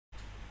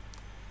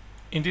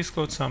In this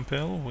code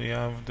sample, we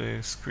have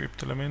the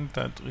script element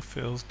that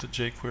refers to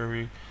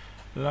jQuery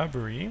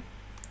library,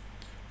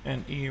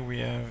 and here we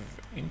have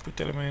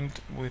input element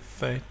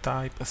with a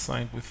type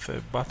assigned with a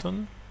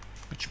button,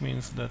 which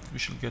means that we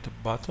should get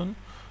a button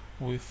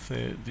with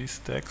this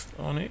text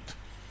on it,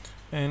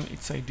 and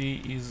its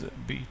ID is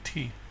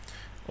BT.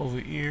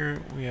 Over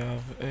here we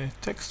have a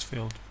text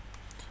field,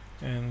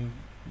 and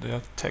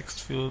the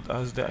text field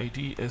has the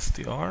ID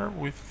str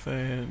with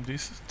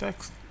this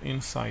text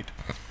inside.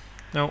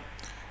 Now,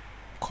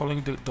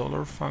 calling the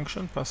dollar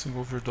function, passing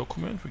over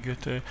document, we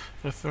get a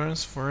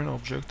reference for an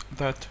object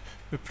that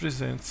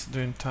represents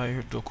the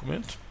entire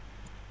document.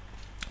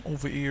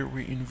 Over here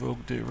we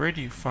invoke the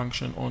ready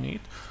function on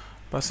it,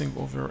 passing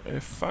over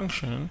a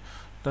function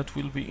that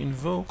will be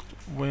invoked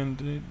when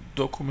the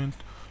document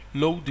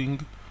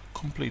loading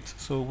completes.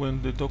 So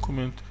when the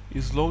document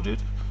is loaded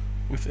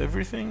with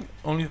everything,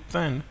 only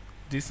then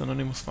this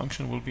anonymous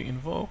function will be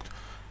invoked.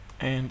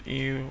 And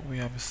here we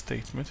have a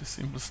statement, a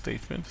simple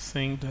statement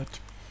saying that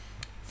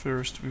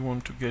first we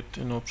want to get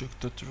an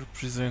object that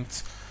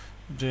represents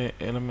the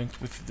element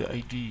with the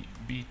ID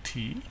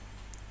BT,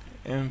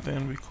 and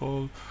then we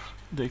call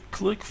the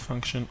click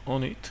function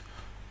on it,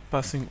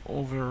 passing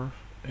over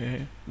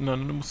an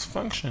anonymous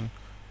function.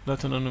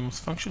 That anonymous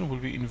function will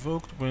be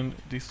invoked when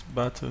this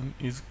button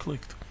is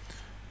clicked.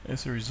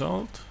 As a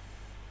result,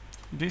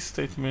 this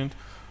statement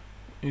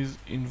is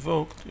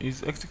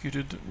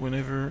executed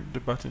whenever the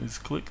button is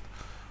clicked,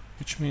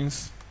 which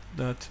means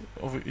that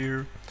over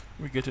here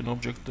we get an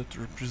object that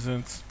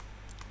represents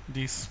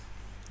this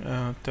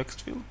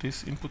text field,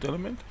 this input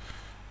element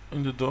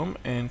in the DOM,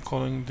 and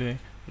calling the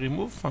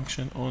remove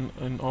function on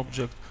an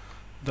object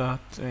that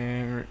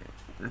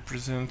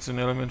represents an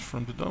element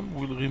from the DOM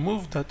will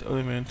remove that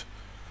element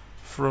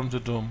from the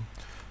DOM.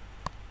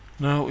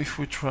 Now if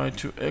we try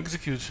to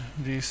execute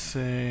this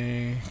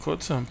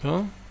code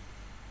sample,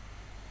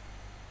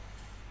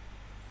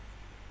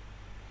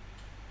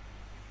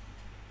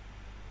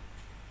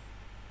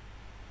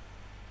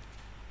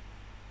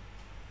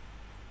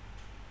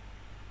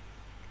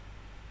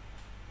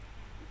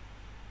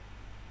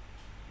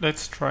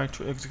 let's try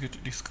to execute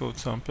this code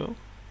sample.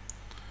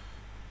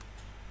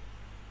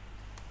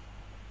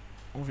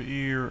 Over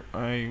here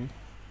I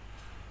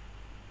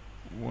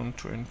want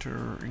to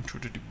enter into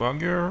the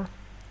debugger.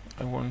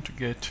 I want to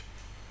get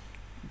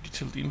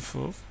detailed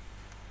info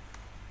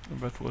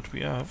about what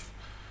we have,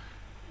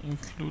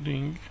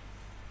 including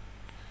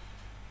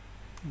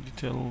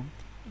detailed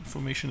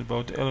information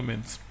about the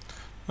elements.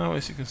 Now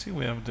as you can see,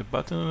 we have the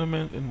button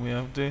element and we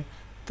have the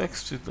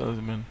text field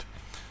element.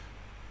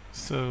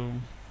 So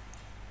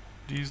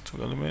these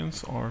two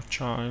elements are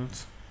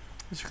childs,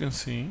 as you can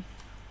see,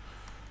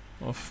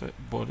 of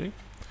body.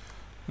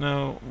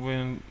 Now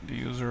when the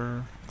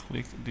user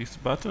click this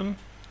button,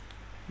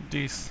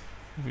 this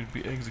will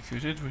be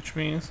executed, which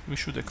means we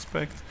should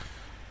expect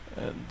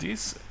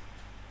this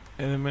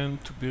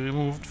element to be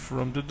removed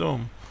from the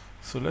DOM.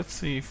 So let's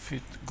see if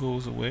it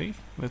goes away.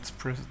 Let's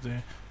press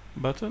the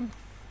button.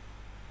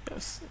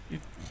 Yes,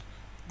 it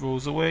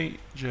goes away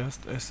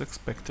just as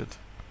expected.